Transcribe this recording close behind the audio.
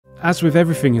as with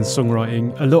everything in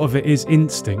songwriting, a lot of it is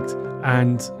instinct,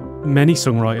 and many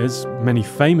songwriters, many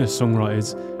famous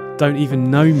songwriters, don't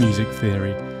even know music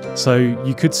theory. So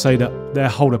you could say that their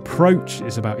whole approach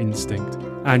is about instinct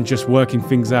and just working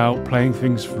things out, playing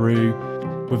things through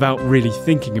without really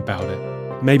thinking about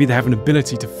it. Maybe they have an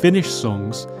ability to finish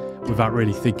songs without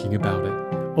really thinking about it.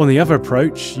 On the other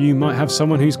approach, you might have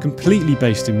someone who's completely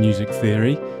based in music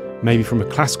theory, maybe from a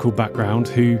classical background,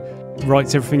 who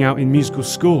writes everything out in musical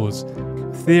scores.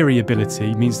 Theory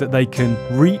ability means that they can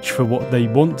reach for what they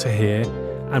want to hear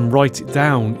and write it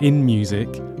down in music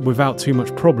without too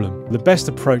much problem. The best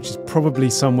approach is probably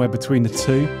somewhere between the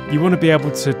two. You want to be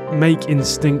able to make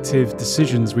instinctive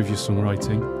decisions with your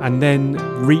songwriting and then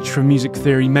reach for music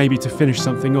theory maybe to finish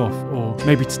something off or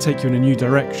maybe to take you in a new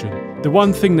direction. The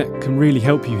one thing that can really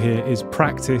help you here is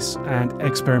practice and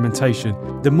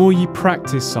experimentation. The more you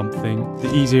practice something,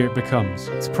 the easier it becomes.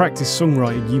 To practice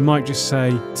songwriting, you might just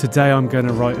say, today I'm going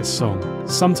to write a song.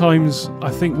 Sometimes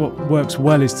I think what works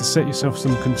well is to set yourself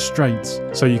some constraints.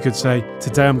 So you could say,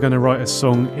 today I'm going to write a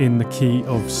song in the key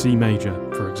of C major,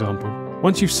 for example.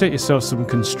 Once you've set yourself some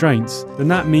constraints, then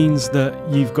that means that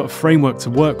you've got a framework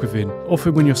to work within.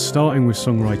 Often when you're starting with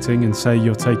songwriting and say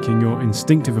you're taking your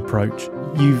instinctive approach,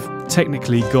 you've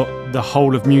technically got the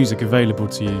whole of music available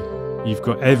to you. You've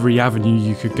got every avenue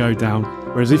you could go down.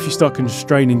 Whereas if you start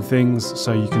constraining things,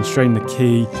 so you constrain the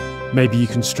key, maybe you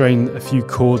constrain a few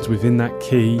chords within that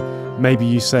key, maybe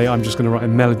you say, I'm just going to write a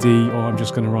melody or I'm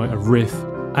just going to write a riff.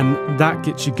 And that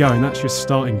gets you going, that's your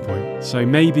starting point. So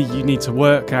maybe you need to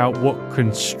work out what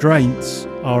constraints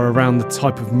are around the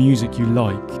type of music you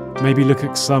like. Maybe look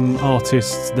at some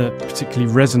artists that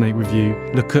particularly resonate with you.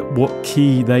 Look at what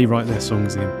key they write their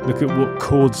songs in. Look at what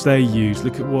chords they use.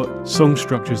 Look at what song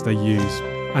structures they use.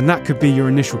 And that could be your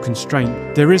initial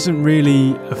constraint. There isn't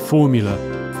really a formula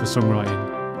for songwriting.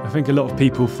 I think a lot of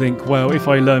people think, well, if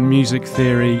I learn music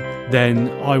theory, then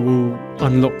I will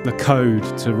unlock the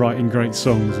code to writing great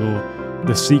songs or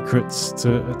the secrets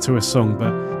to a song.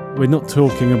 But we're not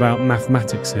talking about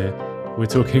mathematics here. We're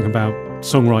talking about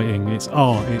songwriting. It's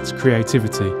art, it's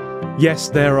creativity. Yes,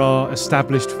 there are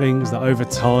established things that over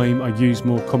time are used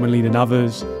more commonly than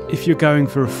others. If you're going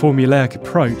for a formulaic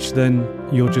approach, then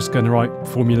you're just going to write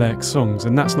formulaic songs,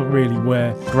 and that's not really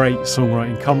where great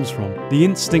songwriting comes from. The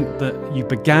instinct that you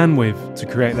began with to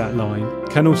create that line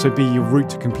can also be your route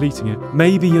to completing it.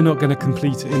 Maybe you're not going to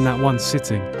complete it in that one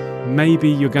sitting. Maybe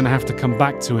you're going to have to come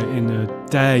back to it in a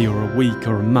day or a week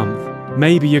or a month.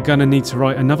 Maybe you're going to need to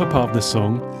write another part of the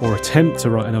song or attempt to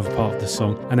write another part of the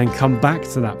song and then come back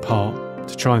to that part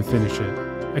to try and finish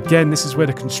it. Again, this is where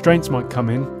the constraints might come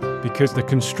in, because the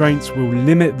constraints will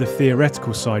limit the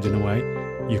theoretical side in a way.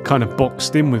 You're kind of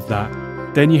boxed in with that.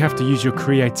 Then you have to use your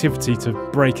creativity to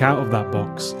break out of that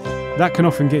box. That can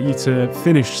often get you to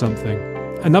finish something.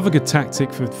 Another good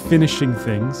tactic for finishing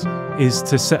things is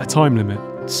to set a time limit.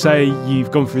 Say you've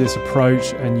gone through this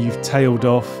approach and you've tailed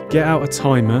off, get out a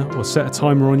timer or set a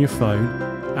timer on your phone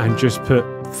and just put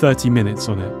 30 minutes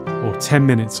on it or 10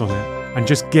 minutes on it and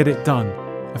just get it done.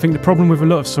 I think the problem with a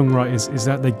lot of songwriters is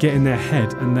that they get in their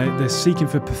head and they're seeking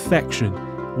for perfection,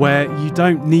 where you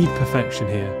don't need perfection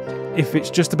here. If it's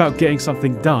just about getting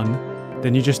something done,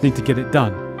 then you just need to get it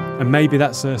done. And maybe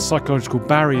that's a psychological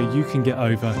barrier you can get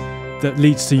over that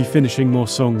leads to you finishing more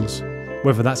songs,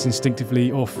 whether that's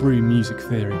instinctively or through music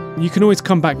theory. You can always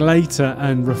come back later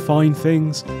and refine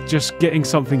things. Just getting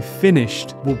something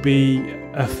finished will be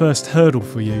a first hurdle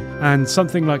for you, and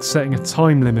something like setting a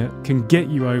time limit can get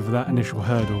you over that initial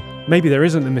hurdle. Maybe there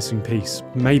isn't a missing piece.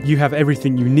 Maybe you have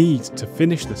everything you need to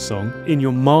finish the song. In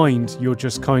your mind, you're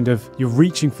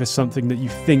reaching for something that you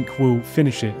think will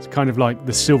finish it. It's kind of like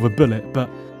the silver bullet, but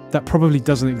that probably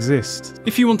doesn't exist.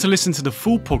 If you want to listen to the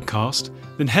full podcast,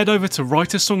 then head over to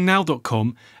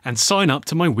writeasongnow.com and sign up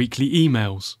to my weekly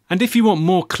emails. And if you want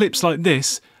more clips like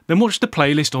this, then watch the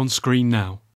playlist on screen now.